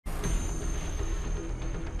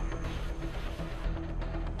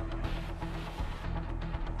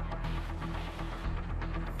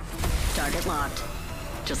Target locked.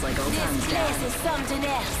 Just like old times, Dad. This place is something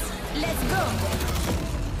else. Let's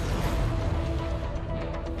go.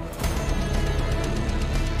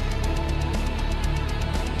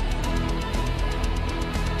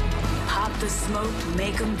 Pop the smoke,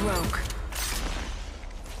 make 'em broke.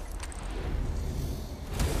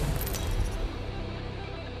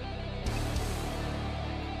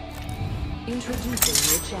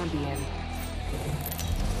 Introducing your champion.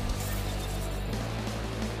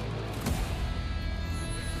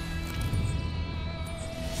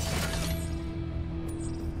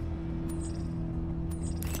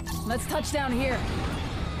 Let's touch down here.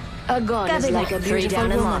 A gun is like a Three beautiful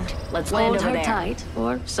down and woman. locked. Let's land Hold over her there. tight,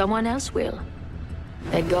 or someone else will.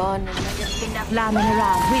 A gun is like a spin-up lambing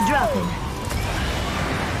around. We dropping.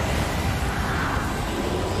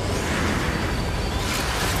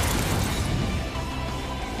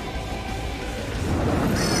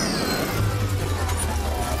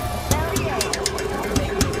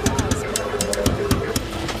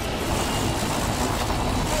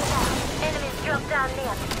 Enemies drop down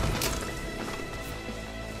near.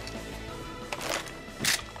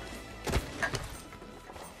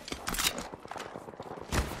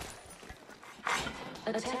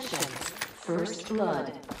 Attention. First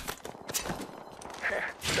blood.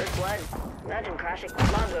 First blood. Imagine crashing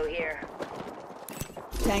Longo here.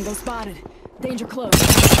 Tango spotted. Danger close.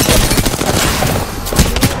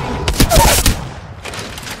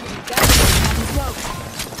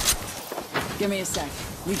 Give me a sec.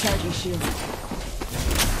 Recharging shield.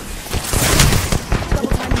 Double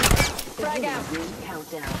time. Frag out.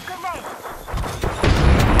 Countdown.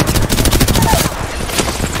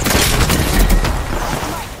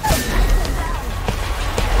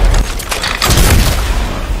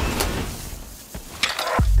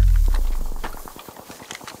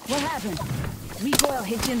 What happened? Recoil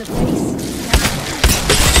hit you in the face.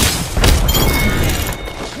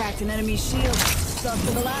 Cracked an enemy shield. Stuck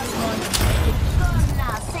to the last one. Come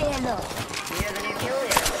now, say hello. You're the new kill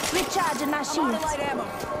leader. Recharging my I'm out of shields. light ammo.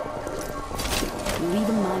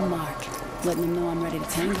 Leaving my mark. Letting them know I'm ready to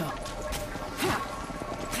tango.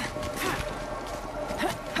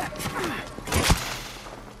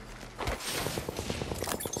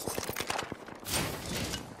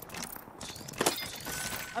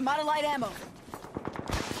 I'm out of light ammo. ammo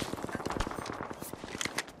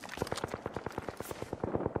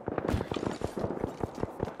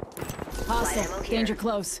Hostile. here. Danger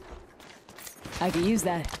close. I can use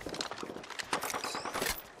that.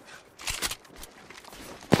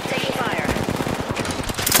 Taking fire.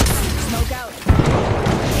 Smoke out.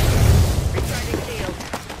 Recharging shield.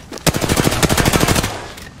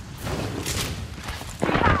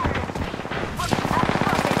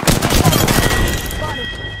 Spotted.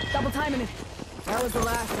 Double timing it. That was the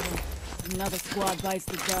last of them. Another squad bites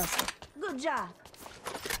the dust. Good job.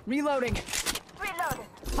 Reloading. Reloading.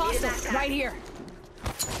 Hostile. Right here.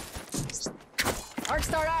 Arc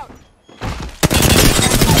start out.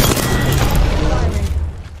 Firing.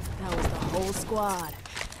 That was the whole squad.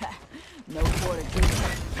 No quarter key.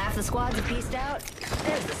 Half the squads are pieced out.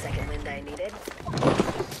 There's the second wind I needed.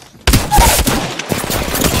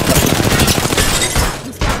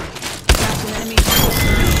 Trapped an enemy.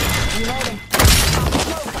 Reloading.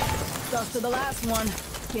 Dust to the last one.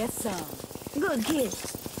 Get some. Good kid.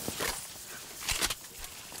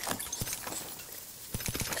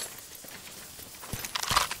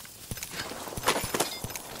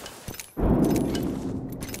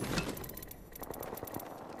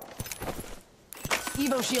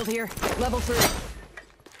 Evo shield here. Level 3.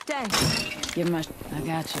 Thanks. Give him a... I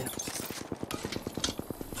got you.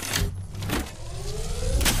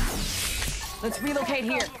 Let's relocate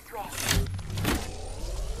here. This way.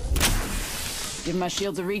 Give my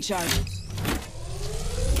shields a recharge.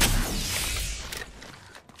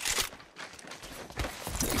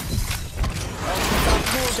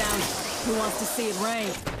 Cool down. Who wants to see it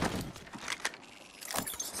rain?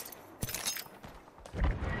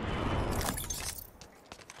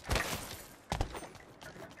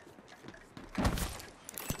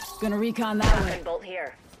 Gonna recon that way. Shotgun bolt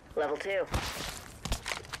here. Level 2.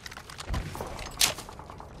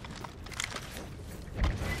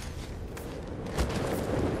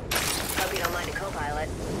 Hope you don't mind a co-pilot.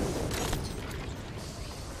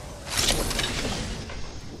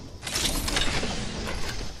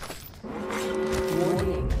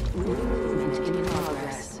 Warning. Movement in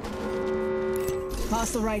progress.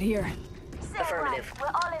 Hostile right here. Say Affirmative. what?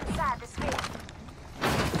 We're all inside the sphere.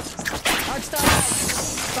 Arc star out.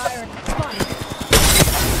 Fire. Spotted.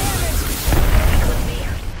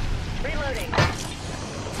 Reloading.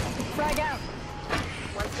 Frag out.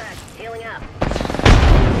 One sec. Healing up.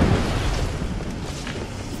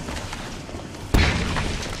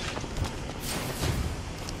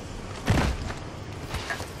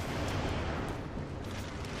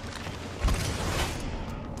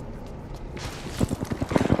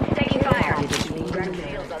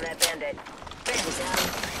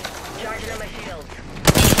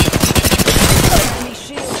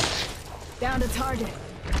 Found a target.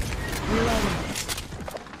 Reloading.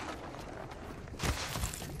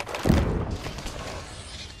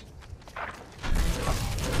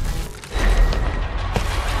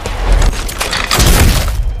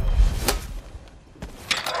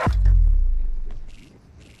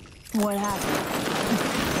 What happened?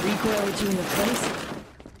 Recoil hit you in the face?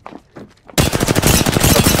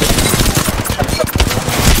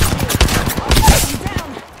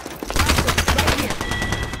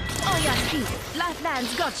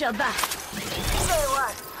 Lifelines got your back. Say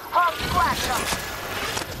what? Whole squad drop.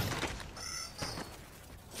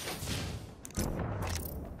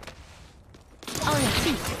 On your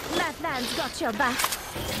feet. Lifelines got your back.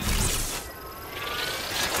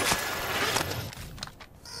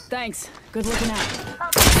 Thanks. Good looking out.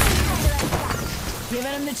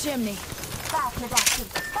 Giving him the chimney. Fast, Sebastian.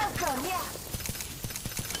 Help run, yeah.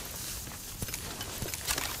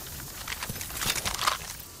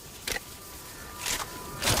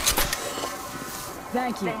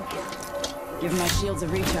 Thank you. Give my shields a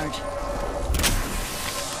recharge.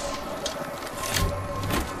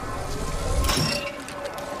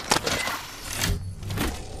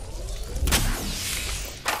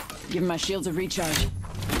 Give my shields a recharge.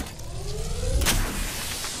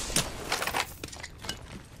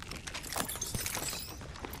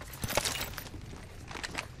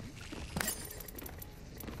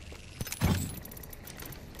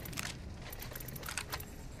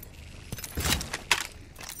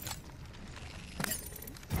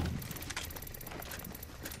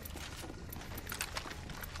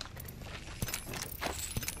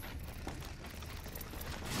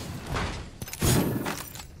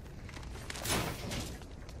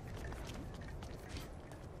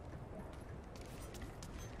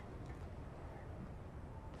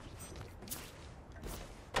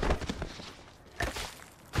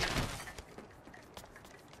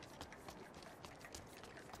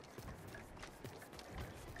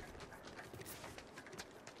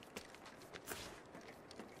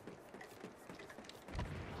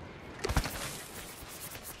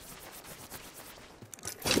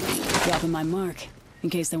 Dropping my mark, in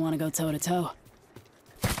case they want to go toe-to-toe.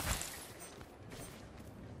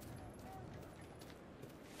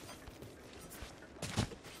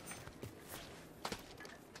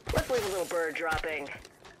 Let's leave a little bird dropping.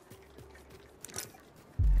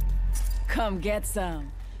 Come get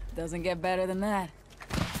some. Doesn't get better than that.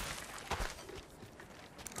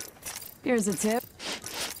 Here's a tip.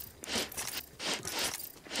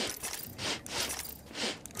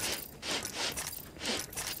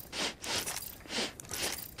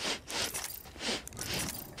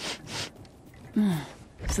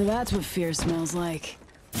 So that's what fear smells like.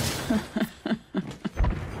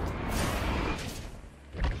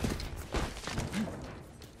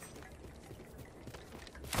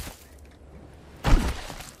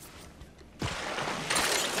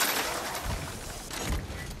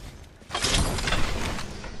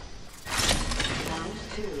 Round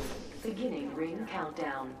 2. Beginning ring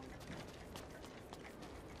countdown.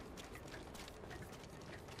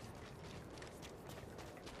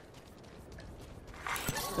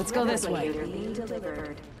 Let's go this way. Being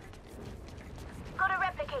delivered. Got a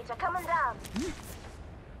replicator coming down.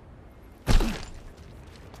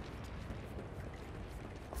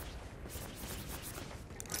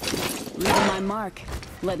 Leaving my mark,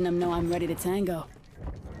 letting them know I'm ready to tango.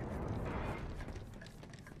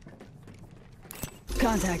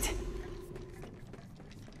 Contact.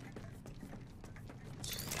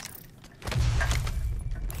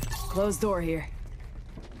 Closed door here.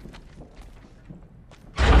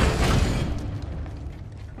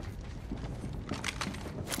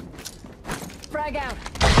 Frag out.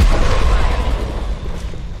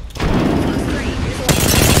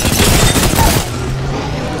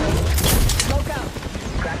 Smoke out.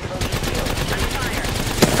 Crack the bogey shield. Under fire.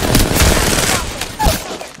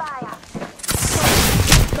 Fire.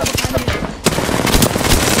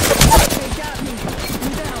 They got me.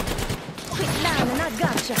 I'm down. Quick down and I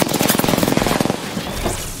gotcha.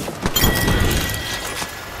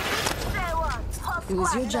 Say what? Whole It was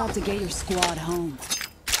squad your job to get your squad home.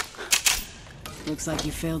 Looks like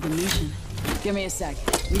you failed the mission. Give me a sec.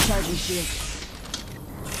 Recharging shield.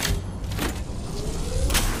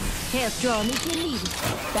 Health drawn if you need it.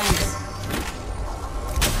 Thanks.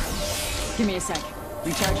 Give me a sec.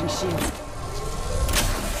 Recharging shields.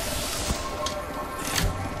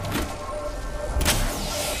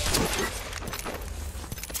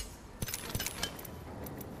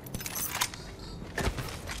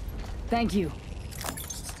 Thank you.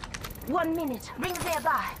 1 minute. Rings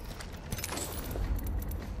nearby.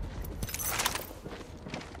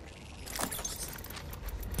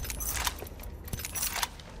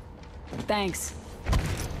 Thanks.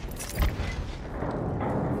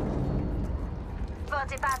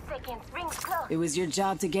 45 seconds. Rings close. It was your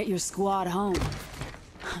job to get your squad home.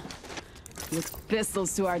 With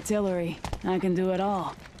pistols to artillery, I can do it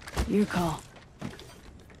all. Your call.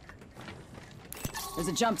 There's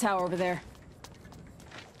a jump tower over there.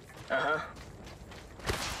 Uh-huh.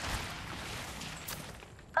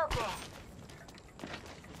 Okay.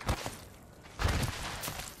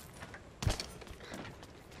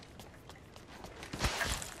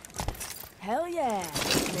 Hell yeah!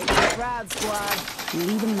 Make me proud, squad.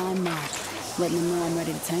 Leaving my mark. Letting them know I'm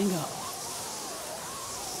ready to tango.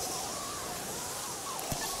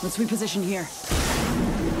 Let's reposition here.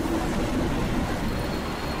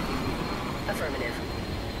 Affirmative.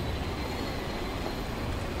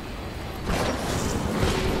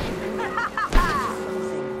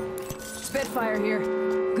 Spitfire here.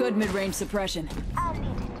 Good mid-range suppression. I need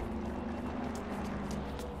it.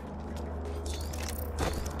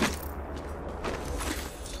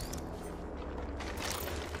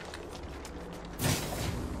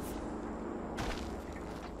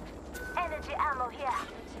 Energy ammo here.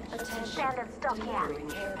 Standard stock here.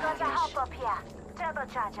 Got a hop up here.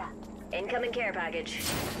 Turbocharger. Incoming care package.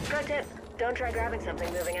 Pro tip, don't try grabbing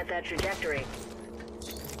something moving at that trajectory.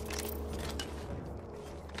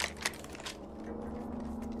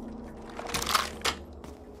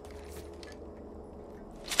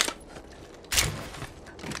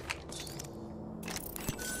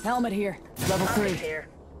 Helmet here. Level 3. Optics here.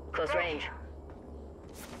 Close range.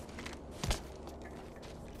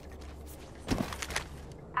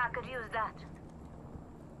 I could use that.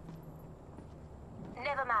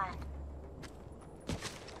 Never mind.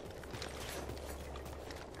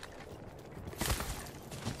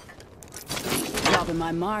 Dropping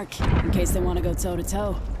my mark, in case they want to go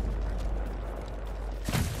toe-to-toe.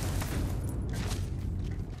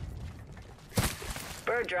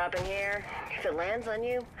 Bird dropping here. If it lands on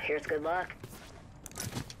you, here's good luck.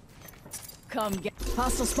 Come get...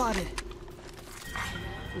 Hostile spotted.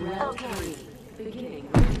 Okay. Beginning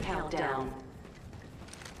countdown.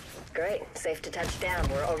 Great. Safe to touch down.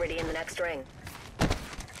 We're already in the next ring.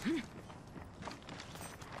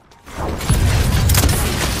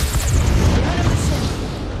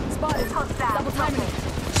 Spotted. Double timing it.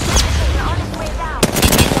 You're on its way down.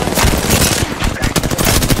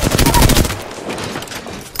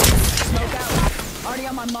 Smoke out. Already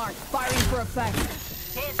on my mark. Firing for effect.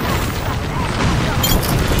 Here's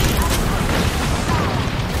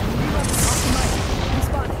Off the mic. I'm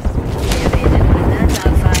spotted. That's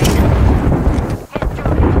outside. Here's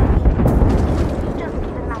Jordan. Just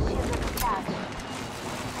keeping my shield in the charge.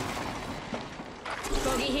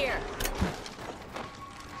 Bogey here.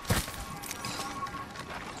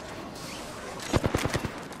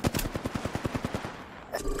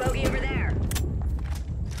 Bogey over there.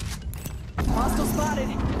 Hostile spotted.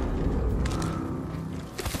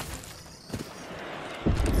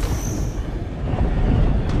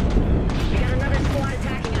 We got another squad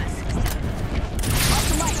attacking us. Off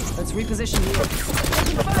the mic. Let's reposition here.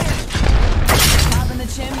 Taking fire. Top in the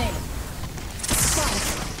chimney. Spotted.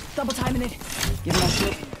 Double timing it. Give me my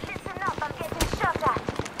shit. Listen up, I'm getting shot at.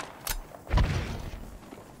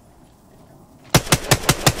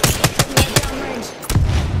 Right downrange.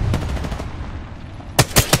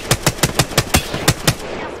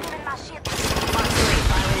 Just giving my shield. Mark 3,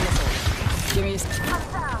 firing missile. Give me a... I'm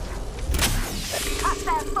down.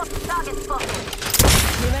 Hostile foot. Target spotted.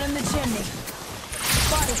 Give it in the chimney.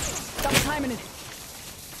 Spotted. Double timing it.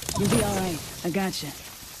 You'll be alright. I gotcha.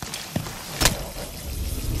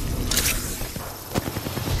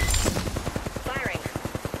 Firing.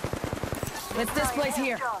 Let's displace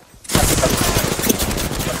here.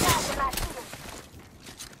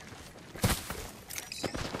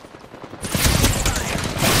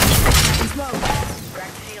 Smoke.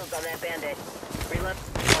 Cracked shields on that bandit. Reload.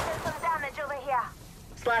 There's some damage over here.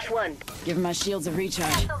 /1. Give my shields a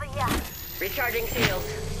recharge. Just over here. Recharging shields.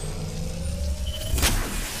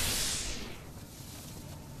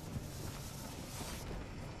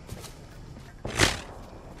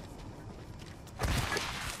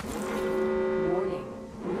 Warning.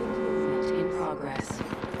 Movement in progress.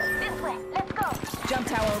 This way. Let's go. Jump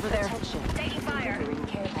tower over there. Attention. Taking fire. Entering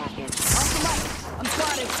care package. Off the mic. I'm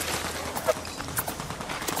spotted.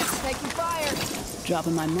 Taking fire.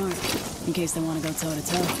 Dropping my mark, in case they want to go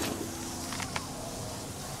toe-to-toe.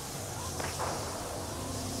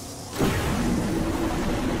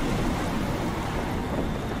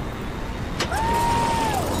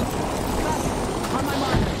 On my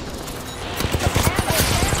mark.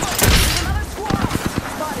 Another squad.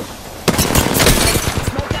 Spotted.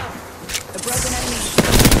 Smoke out. A broken enemy.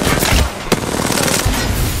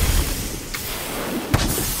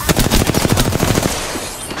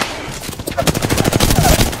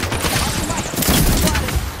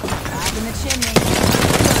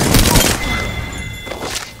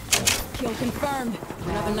 Kill confirmed.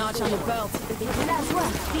 Another notch on the belt. Last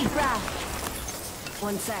one. Deep breath.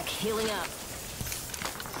 1 sec, healing up.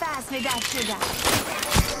 Fast with that sugar.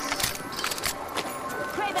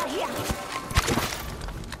 Kraber here.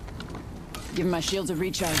 Give my shields a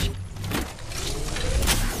recharge.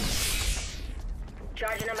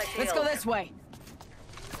 Charging on my shield. Let's go this way.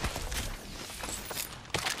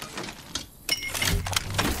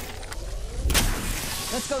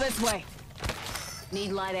 Let's go this way.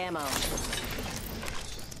 Need light ammo.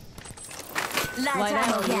 Light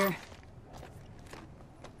ammo here.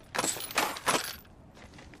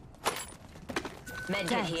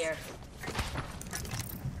 Medkit here.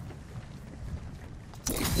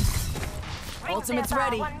 Ultimate's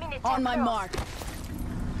ready. On my mark.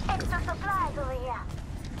 Extra supplies over here.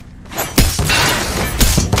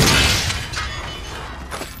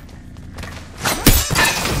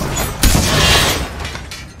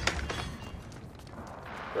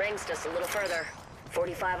 Ring's just a little further.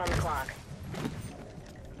 45 on the clock.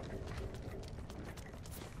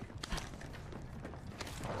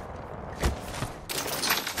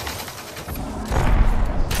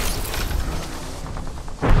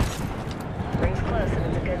 Ring's close, and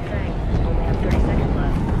it's a good thing. Only have 30 seconds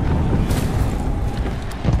left.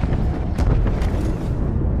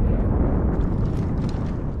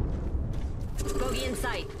 Bogey in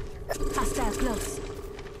sight. Hostile close.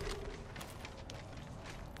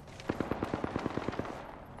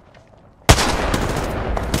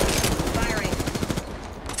 Firing.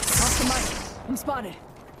 Off the mic. I'm spotted.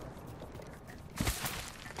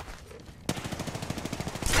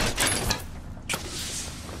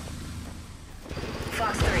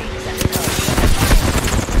 Fox 3, send it home.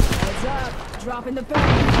 Heads up. Dropping the bag.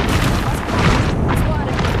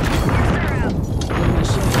 Spotted. Stir out. Give my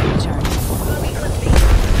shields a recharge. Bogey clip me.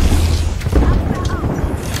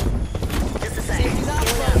 Just a sec. Safety's off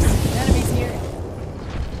Healing up. close. Enemies here.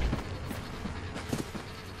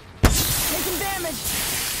 Taking damage.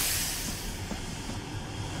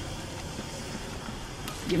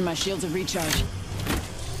 Give my shields a recharge.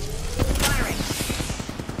 Firing.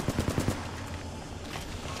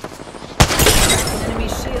 Enemy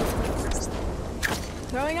shield.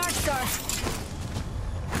 Throwing arc star.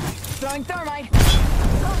 Throwing thermite.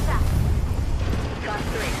 Fox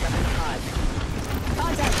 3, something hot.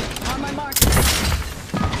 Contact. On my mark.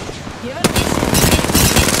 Give it.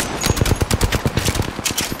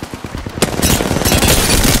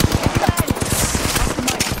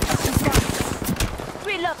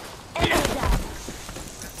 Reload. Enemy down.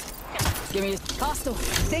 Give me a hostile.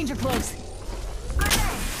 Danger close.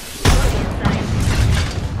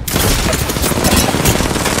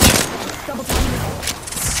 Double time.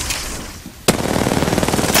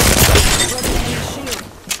 Broken enemy shield.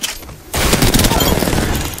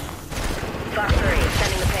 Fox 3,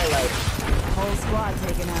 sending the payload. Whole squad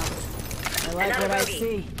taken out. I like Another what I bogey.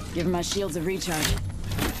 see. Give my shields a recharge.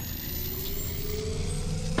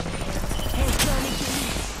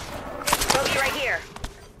 Bogey right here.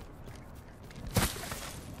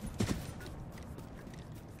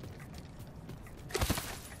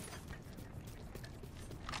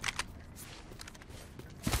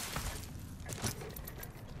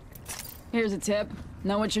 Here's a tip.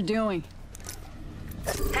 Know what you're doing.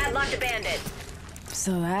 Padlocked a bandit.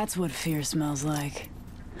 So that's what fear smells like.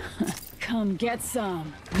 Come get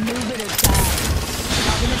some. Move it or die.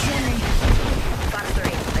 Drop in the chimney. Fox 3,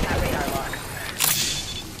 I got radar lock.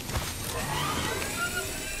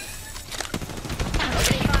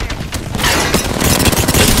 Opening fire.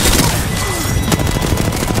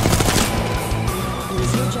 It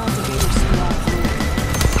was your job to get your squad through.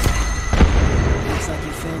 Looks like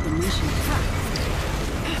you failed the mission.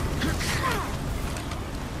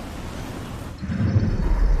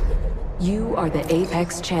 You are the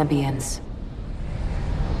Apex Champions.